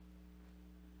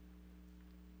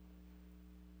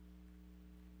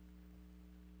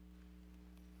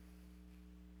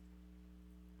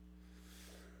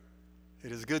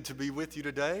It is good to be with you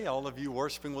today, all of you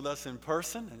worshiping with us in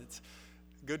person, and it's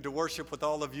good to worship with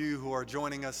all of you who are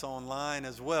joining us online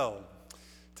as well.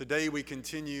 Today we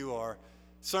continue our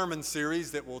sermon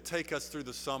series that will take us through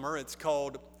the summer. It's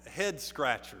called Head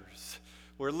Scratchers.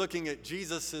 We're looking at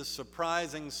Jesus'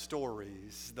 surprising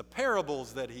stories, the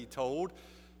parables that he told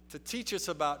to teach us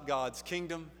about God's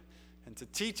kingdom and to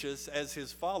teach us as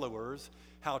his followers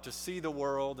how to see the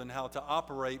world and how to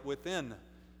operate within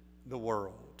the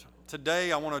world.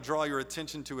 Today, I want to draw your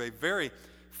attention to a very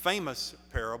famous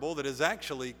parable that is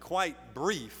actually quite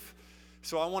brief.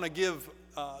 So I want to give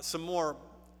some more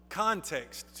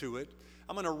context to it.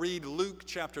 I'm going to read Luke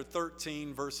chapter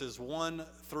 13, verses 1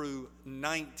 through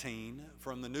 19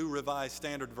 from the New Revised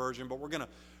Standard Version, but we're going to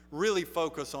really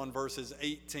focus on verses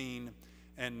 18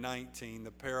 and 19,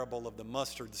 the parable of the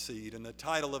mustard seed. And the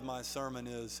title of my sermon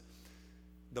is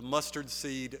The Mustard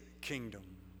Seed Kingdom.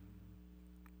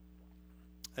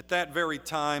 At that very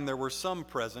time, there were some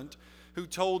present who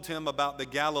told him about the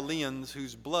Galileans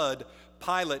whose blood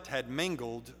Pilate had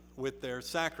mingled with their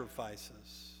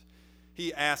sacrifices.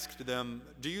 He asked them,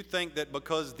 "Do you think that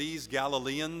because these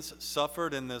Galileans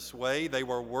suffered in this way, they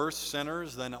were worse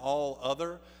sinners than all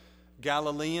other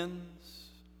Galileans?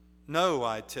 No,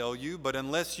 I tell you, but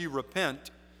unless you repent,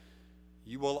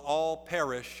 you will all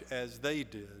perish as they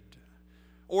did.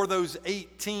 Or those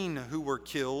 18 who were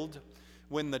killed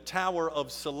when the tower of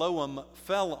Siloam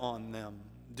fell on them.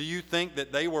 Do you think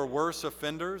that they were worse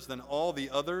offenders than all the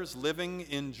others living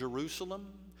in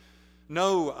Jerusalem?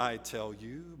 No, I tell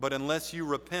you, but unless you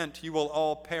repent, you will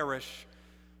all perish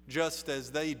just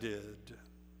as they did."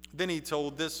 Then he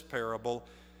told this parable.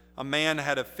 A man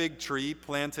had a fig tree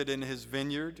planted in his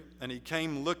vineyard, and he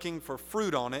came looking for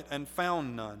fruit on it and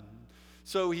found none.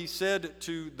 So he said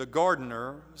to the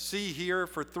gardener, "See here,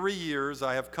 for 3 years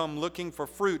I have come looking for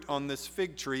fruit on this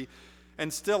fig tree,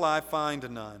 and still I find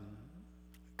none.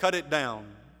 Cut it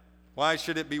down. Why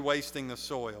should it be wasting the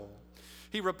soil?"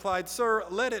 He replied, "Sir,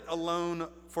 let it alone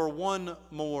for 1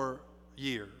 more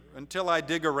year, until I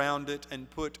dig around it and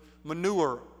put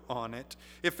manure on it.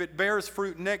 If it bears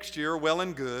fruit next year, well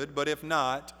and good, but if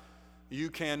not,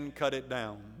 you can cut it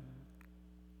down."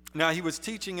 Now he was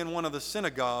teaching in one of the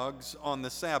synagogues on the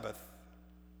Sabbath.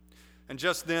 And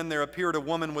just then there appeared a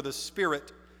woman with a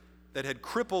spirit that had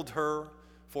crippled her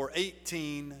for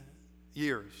 18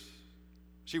 years.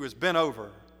 She was bent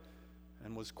over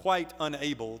and was quite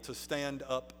unable to stand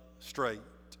up straight.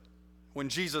 When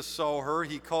Jesus saw her,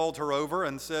 he called her over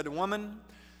and said, "Woman,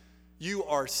 you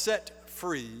are set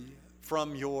free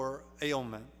from your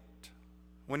ailment."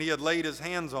 When he had laid his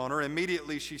hands on her,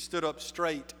 immediately she stood up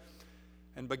straight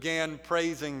and began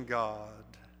praising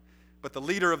God. But the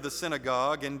leader of the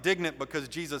synagogue, indignant because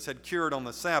Jesus had cured on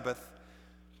the Sabbath,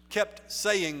 kept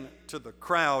saying to the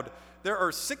crowd, "There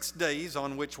are 6 days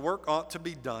on which work ought to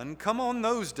be done. Come on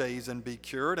those days and be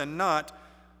cured, and not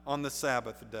on the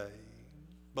Sabbath day."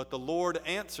 But the Lord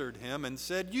answered him and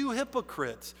said, "You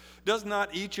hypocrites, does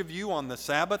not each of you on the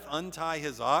Sabbath untie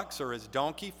his ox or his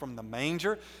donkey from the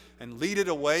manger and lead it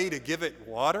away to give it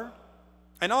water?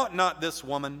 And ought not this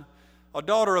woman, a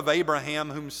daughter of Abraham,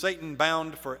 whom Satan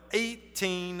bound for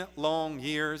 18 long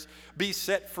years, be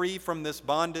set free from this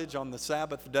bondage on the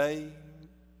Sabbath day?"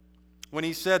 When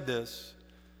he said this,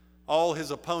 all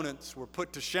his opponents were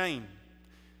put to shame,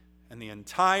 and the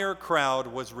entire crowd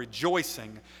was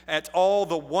rejoicing at all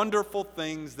the wonderful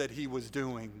things that he was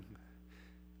doing.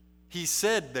 He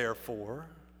said,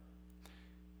 therefore,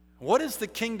 "What is the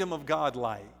kingdom of God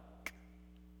like?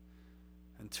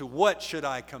 And to what should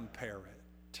I compare it?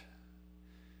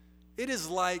 It is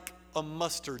like a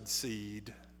mustard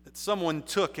seed that someone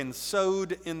took and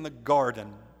sowed in the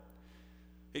garden.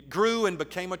 It grew and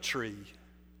became a tree,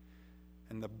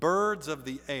 and the birds of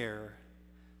the air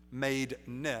made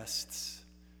nests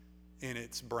in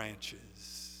its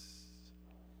branches."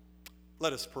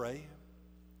 Let us pray.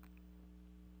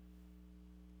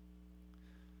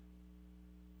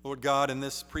 Lord God, in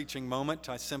this preaching moment,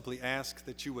 I simply ask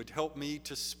that you would help me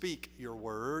to speak your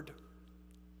word.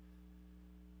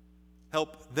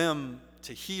 Help them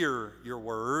to hear your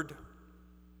word.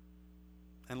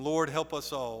 And Lord, help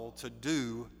us all to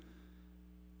do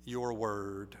your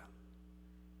word.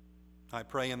 I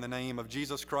pray in the name of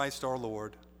Jesus Christ our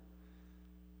Lord.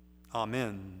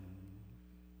 Amen.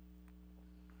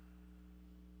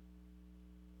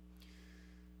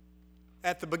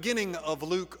 At the beginning of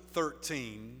Luke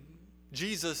 13,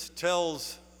 Jesus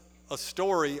tells a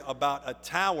story about a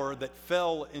tower that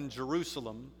fell in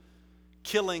Jerusalem,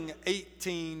 killing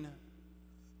 18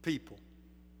 people.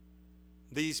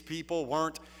 These people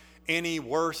weren't any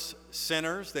worse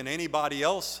sinners than anybody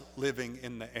else living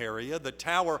in the area. The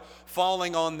tower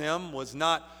falling on them was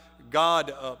not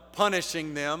God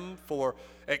punishing them for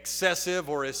excessive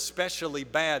or especially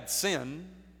bad sin.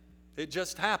 It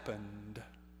just happened.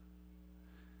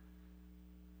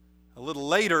 A little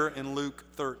later in Luke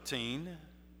 13,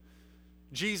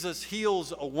 Jesus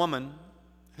heals a woman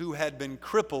who had been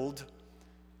crippled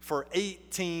for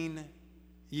 18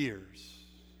 years.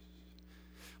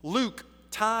 Luke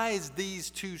ties these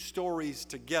two stories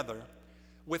together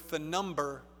with the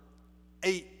number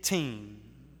 18.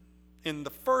 In the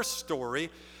first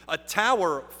story, a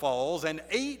tower falls and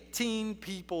 18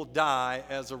 people die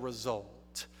as a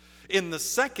result. In the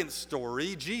second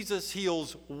story, Jesus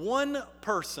heals one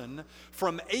person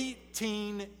from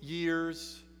 18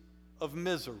 years of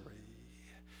misery.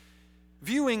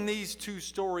 Viewing these two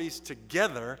stories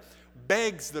together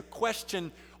begs the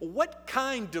question, what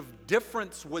kind of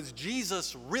difference was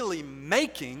Jesus really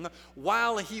making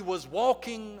while he was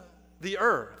walking the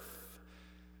earth?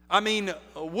 I mean,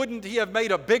 wouldn't he have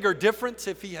made a bigger difference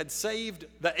if he had saved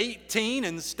the 18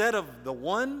 instead of the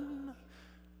one?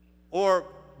 Or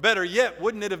better yet,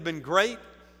 wouldn't it have been great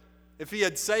if he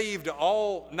had saved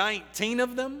all 19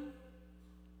 of them?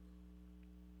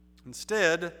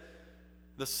 Instead,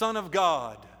 the Son of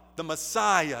God, the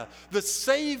Messiah, the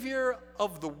Savior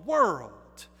of the world,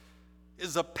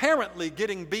 is apparently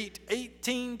getting beat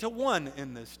 18-1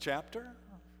 in this chapter.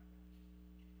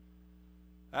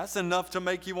 That's enough to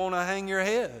make you want to hang your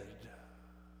head.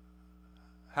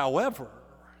 However,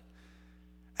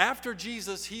 after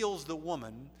Jesus heals the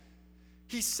woman,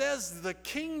 he says the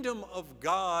kingdom of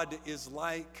God is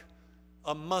like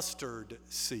a mustard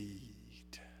seed.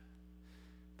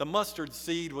 The mustard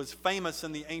seed was famous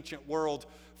in the ancient world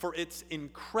for its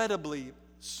incredibly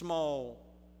small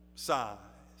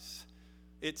size.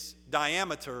 Its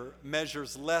diameter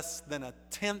measures less than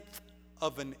 1/10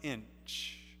 of an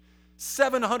inch.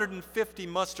 750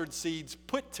 mustard seeds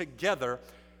put together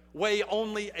weigh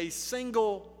only a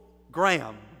single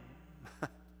gram.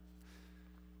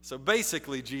 So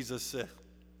basically, Jesus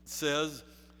says,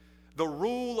 the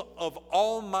rule of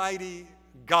Almighty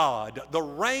God, the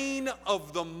reign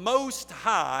of the Most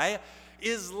High,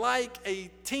 is like a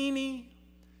teeny,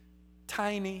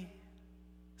 tiny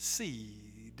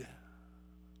seed.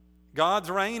 God's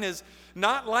reign is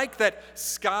not like that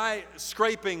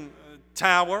skyscraping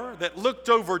tower that looked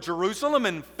over Jerusalem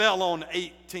and fell on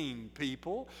 18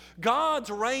 people. God's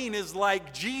reign is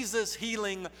like Jesus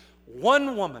healing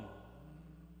one woman.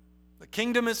 The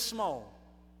kingdom is small,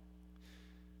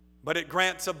 but it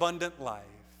grants abundant life.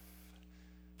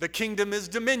 The kingdom is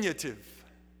diminutive,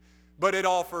 but it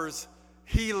offers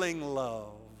healing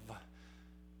love.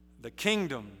 The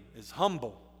kingdom is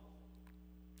humble,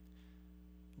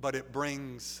 but it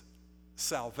brings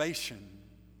salvation.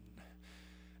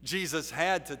 Jesus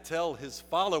had to tell his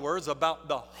followers about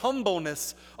the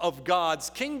humbleness of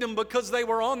God's kingdom because they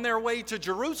were on their way to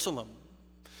Jerusalem.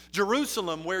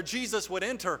 Jerusalem, where Jesus would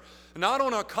enter not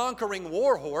on a conquering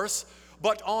war horse,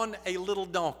 but on a little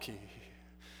donkey.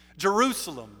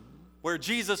 Jerusalem, where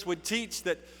Jesus would teach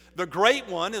that the great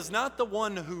one is not the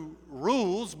one who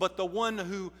rules, but the one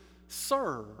who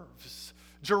serves.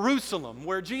 Jerusalem,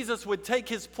 where Jesus would take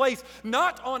his place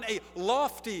not on a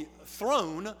lofty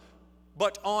throne,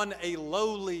 but on a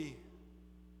lowly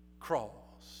cross.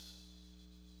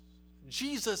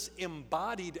 Jesus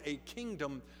embodied a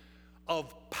kingdom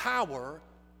of power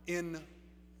in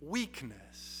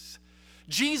weakness.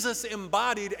 Jesus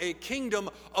embodied a kingdom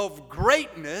of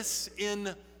greatness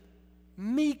in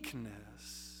meekness.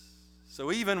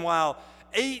 So even while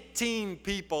 18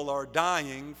 people are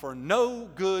dying for no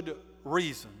good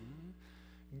reason,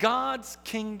 God's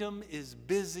kingdom is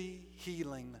busy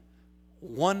healing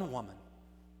one woman.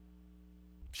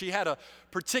 She had a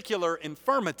particular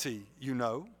infirmity, you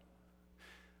know.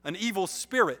 An evil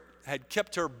spirit had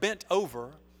kept her bent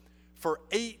over for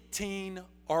 18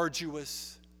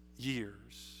 arduous years.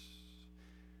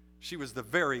 She was the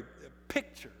very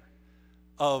picture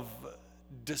of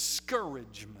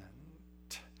discouragement.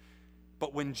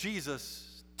 But when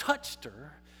Jesus touched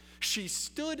her, she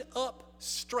stood up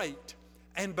straight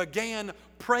and began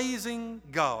praising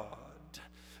God.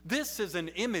 This is an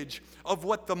image of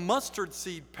what the mustard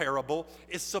seed parable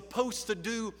is supposed to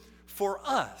do for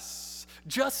us.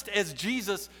 Just as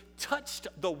Jesus touched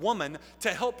the woman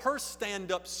to help her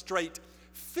stand up straight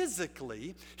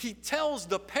physically, he tells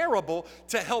the parable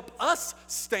to help us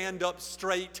stand up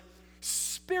straight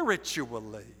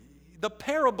spiritually. The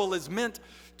parable is meant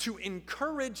to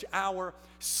encourage our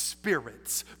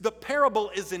spirits. The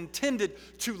parable is intended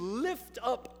to lift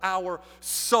up our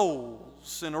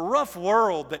souls in a rough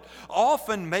world that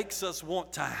often makes us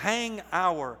want to hang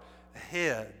our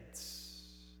heads.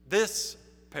 This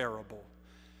parable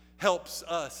helps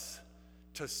us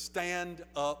to stand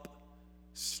up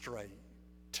straight.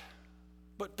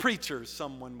 But preacher,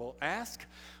 someone will ask,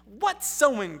 what's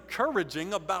so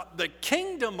encouraging about the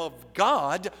kingdom of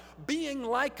God being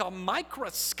like a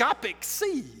microscopic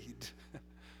seed?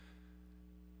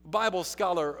 Bible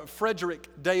scholar Frederick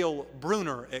Dale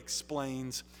Bruner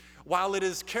explains, while it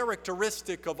is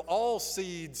characteristic of all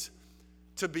seeds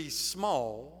to be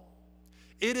small,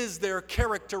 it is their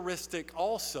characteristic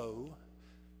also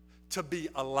to be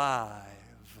alive.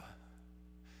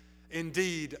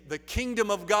 Indeed, the kingdom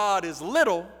of God is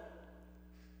little,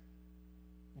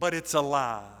 but it's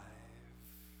alive.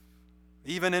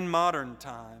 Even in modern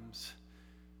times,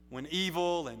 when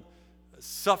evil and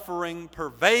suffering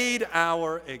pervade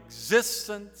our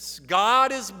existence,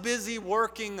 God is busy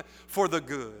working for the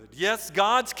good. Yes,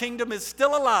 God's kingdom is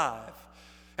still alive,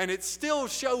 and it still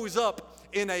shows up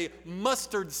in a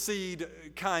mustard seed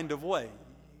kind of way.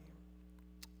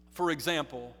 For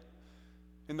example,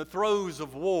 in the throes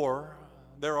of war,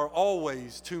 there are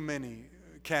always too many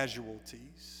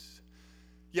casualties.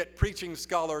 Yet preaching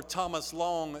scholar Thomas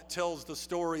Long tells the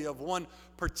story of one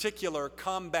particular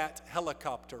combat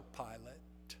helicopter pilot.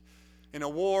 In a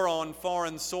war on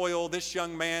foreign soil, this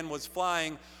young man was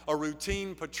flying a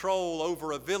routine patrol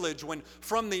over a village when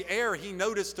from the air he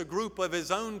noticed a group of his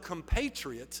own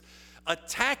compatriots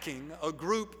attacking a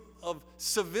group of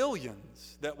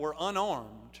civilians that were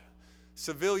unarmed.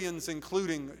 Civilians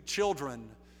including children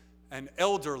and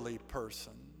elderly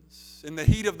persons. In the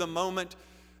heat of the moment,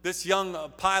 this young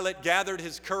pilot gathered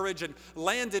his courage and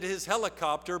landed his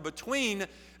helicopter between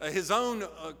his own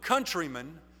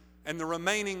countrymen and the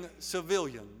remaining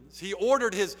civilians. He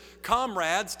ordered his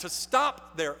comrades to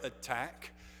stop their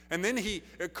attack, and then he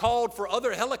called for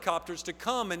other helicopters to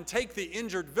come and take the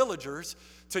injured villagers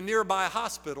to nearby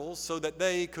hospitals so that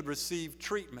they could receive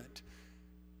treatment.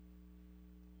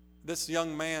 This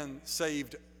young man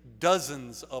saved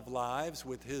dozens of lives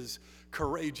with his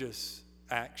courageous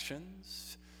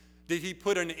actions. Did he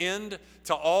put an end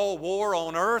to all war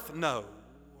on earth? No.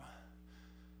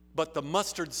 But the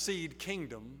mustard seed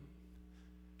kingdom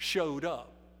showed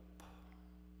up.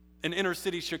 In inner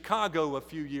city Chicago a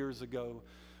few years ago,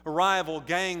 rival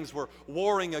gangs were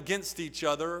warring against each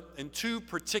other in two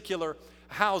particular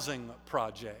housing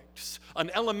projects. An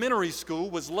elementary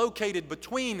school was located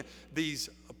between these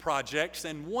projects,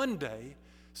 and one day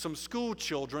some school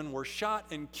children were shot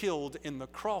and killed in the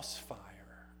crossfire.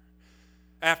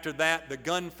 After that, the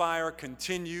gunfire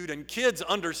continued, and kids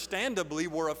understandably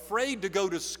were afraid to go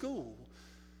to school.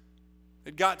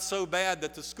 It got so bad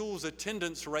that the school's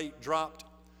attendance rate dropped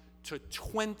to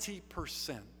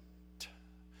 20%.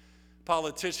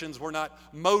 Politicians were not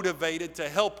motivated to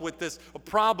help with this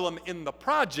problem in the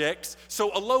projects, so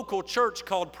a local church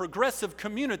called Progressive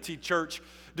Community Church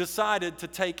decided to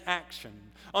take action.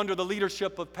 Under the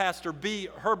leadership of Pastor B.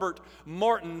 Herbert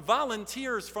Martin,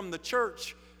 volunteers from the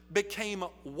church became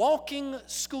walking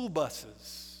school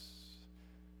buses.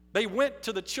 They went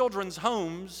to the children's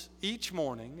homes each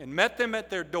morning and met them at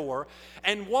their door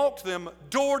and walked them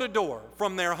door to door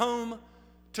from their home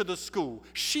to the school,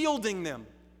 shielding them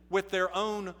with their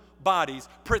own bodies,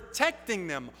 protecting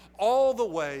them all the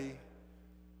way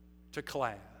to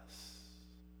class.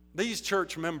 These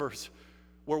church members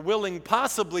were willing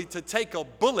possibly to take a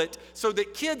bullet so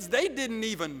that kids they didn't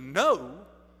even know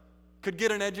could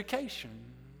get an education.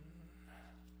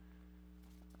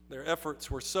 Their efforts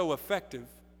were so effective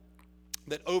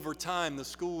that over time the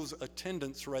school's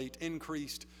attendance rate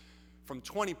increased from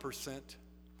 20%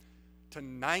 to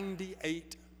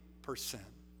 98%.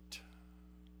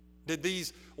 Did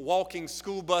these walking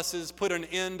school buses put an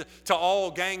end to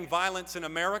all gang violence in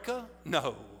America?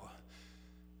 No.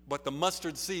 But the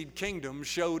mustard seed kingdom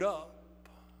showed up.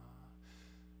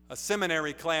 A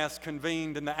seminary class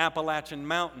convened in the Appalachian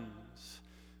Mountains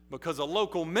because a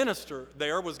local minister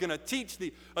there was going to teach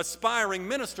the aspiring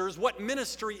ministers what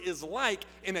ministry is like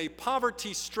in a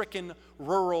poverty-stricken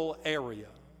rural area.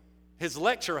 His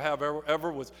lecture,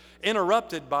 however, was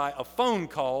interrupted by a phone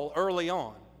call early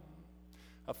on.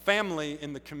 A family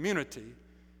in the community,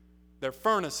 their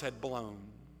furnace had blown,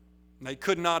 and they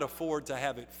could not afford to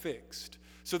have it fixed.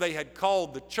 So they had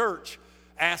called the church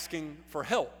asking for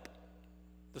help.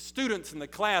 The students in the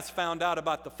class found out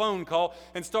about the phone call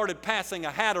and started passing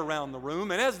a hat around the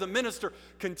room. And as the minister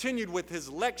continued with his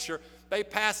lecture, they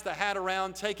passed the hat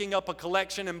around, taking up a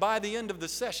collection. And by the end of the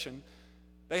session,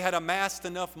 they had amassed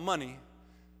enough money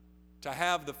to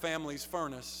have the family's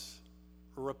furnace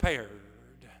repaired.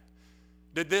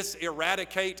 Did this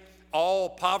eradicate all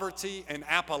poverty in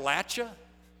Appalachia?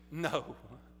 No.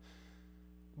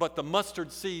 But the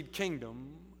mustard seed kingdom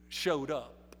showed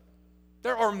up.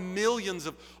 There are millions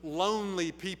of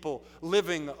lonely people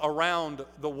living around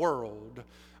the world.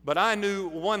 But I knew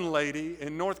one lady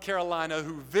in North Carolina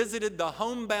who visited the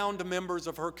homebound members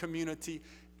of her community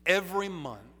every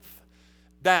month.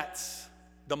 That's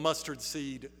the mustard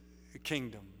seed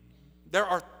kingdom. There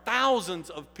are thousands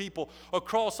of people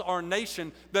across our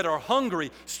nation that are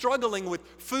hungry, struggling with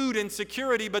food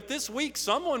insecurity, but this week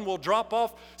someone will drop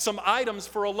off some items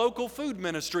for a local food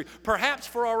ministry, perhaps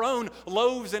for our own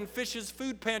Loaves and Fishes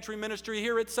food pantry ministry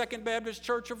here at Second Baptist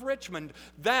Church of Richmond.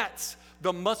 That's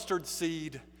the mustard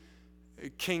seed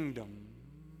kingdom.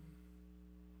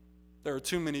 There are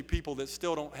too many people that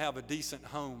still don't have a decent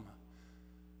home,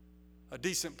 a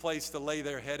decent place to lay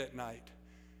their head at night.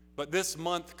 But this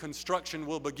month, construction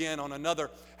will begin on another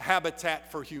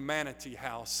Habitat for Humanity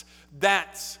house.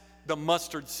 That's the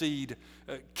mustard seed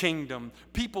kingdom.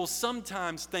 People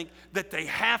sometimes think that they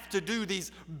have to do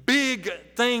these big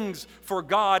things for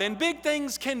God, and big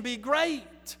things can be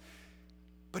great.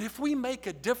 But if we make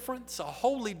a difference, a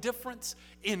holy difference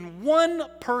in one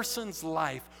person's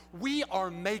life, we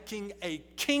are making a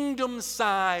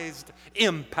kingdom-sized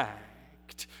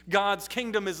impact. God's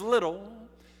kingdom is little,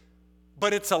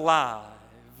 but it's alive.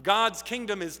 God's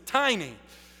kingdom is tiny,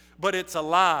 but it's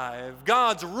alive.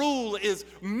 God's rule is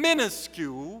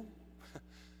minuscule,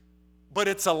 but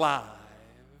it's alive.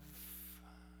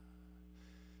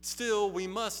 Still, we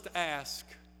must ask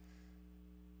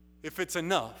if it's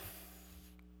enough.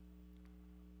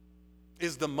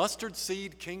 Is the mustard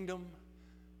seed kingdom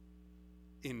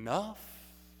enough?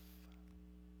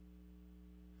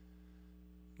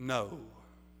 No.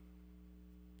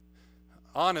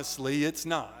 Honestly, it's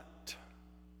not.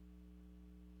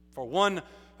 For one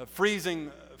freezing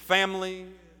family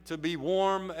to be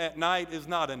warm at night is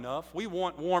not enough. We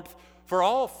want warmth for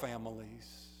all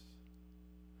families.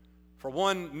 For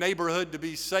one neighborhood to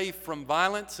be safe from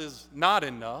violence is not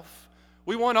enough.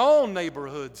 We want all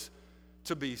neighborhoods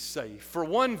to be safe. For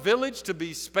one village to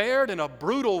be spared in a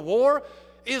brutal war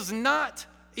is not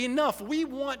enough. We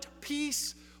want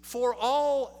peace for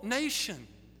all nations.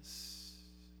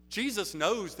 Jesus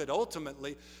knows that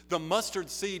ultimately the mustard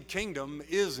seed kingdom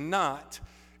is not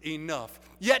enough.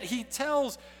 Yet he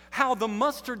tells how the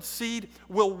mustard seed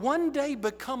will one day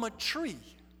become a tree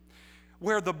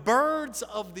where the birds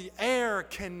of the air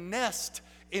can nest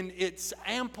in its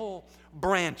ample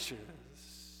branches.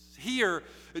 Here,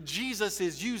 Jesus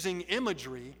is using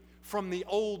imagery from the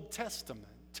Old Testament.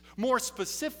 More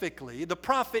specifically, the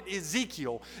prophet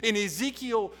Ezekiel, in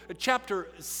Ezekiel chapter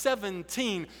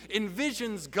 17,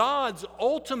 envisions God's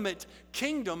ultimate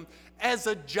kingdom as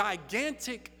a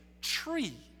gigantic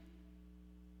tree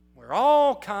where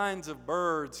all kinds of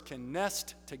birds can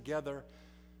nest together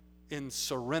in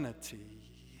serenity.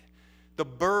 The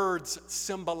birds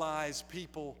symbolize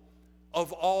people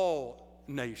of all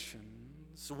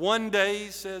nations. One day,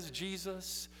 says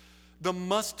Jesus, the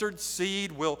mustard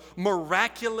seed will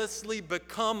miraculously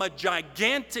become a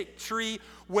gigantic tree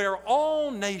where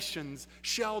all nations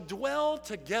shall dwell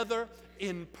together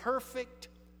in perfect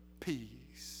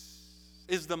peace.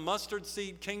 Is the mustard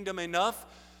seed kingdom enough?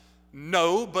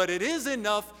 No, but it is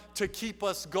enough to keep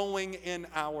us going in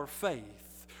our faith.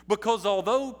 Because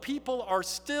although people are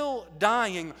still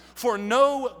dying for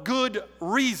no good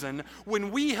reason, when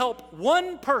we help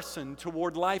one person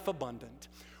toward life abundant,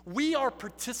 we are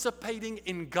participating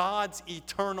in God's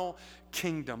eternal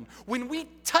kingdom. When we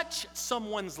touch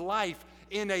someone's life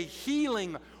in a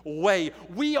healing way,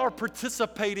 we are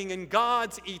participating in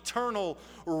God's eternal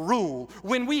rule.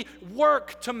 When we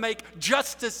work to make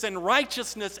justice and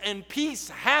righteousness and peace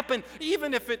happen,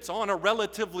 even if it's on a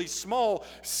relatively small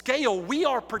scale, we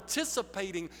are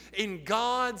participating in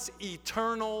God's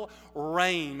eternal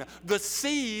reign. The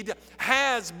seed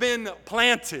has been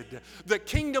planted. The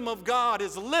kingdom of God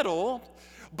is little,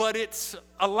 but it's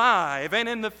alive. And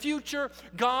in the future,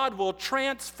 God will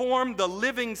transform the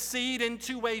living seed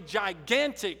into a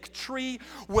gigantic tree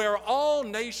where all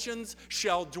nations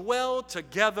shall dwell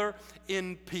together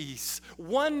in peace.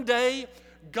 One day,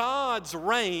 God's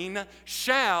reign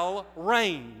shall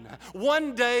reign.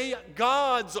 One day,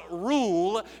 God's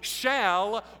rule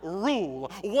shall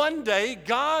rule. One day,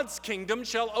 God's kingdom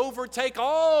shall overtake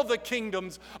all the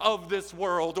kingdoms of this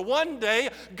world. One day,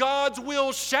 God's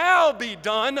will shall be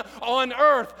done on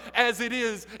earth as it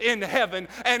is in heaven.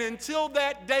 And until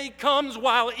that day comes,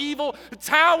 while evil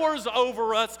towers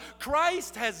over us,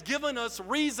 Christ has given us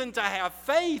reason to have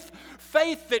faith.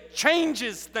 Faith that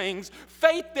changes things,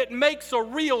 faith that makes a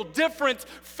real difference,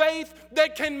 faith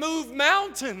that can move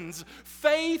mountains,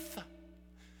 faith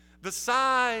the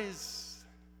size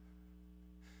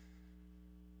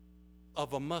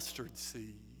of a mustard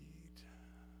seed.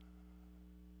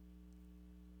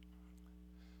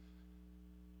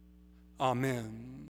 Amen.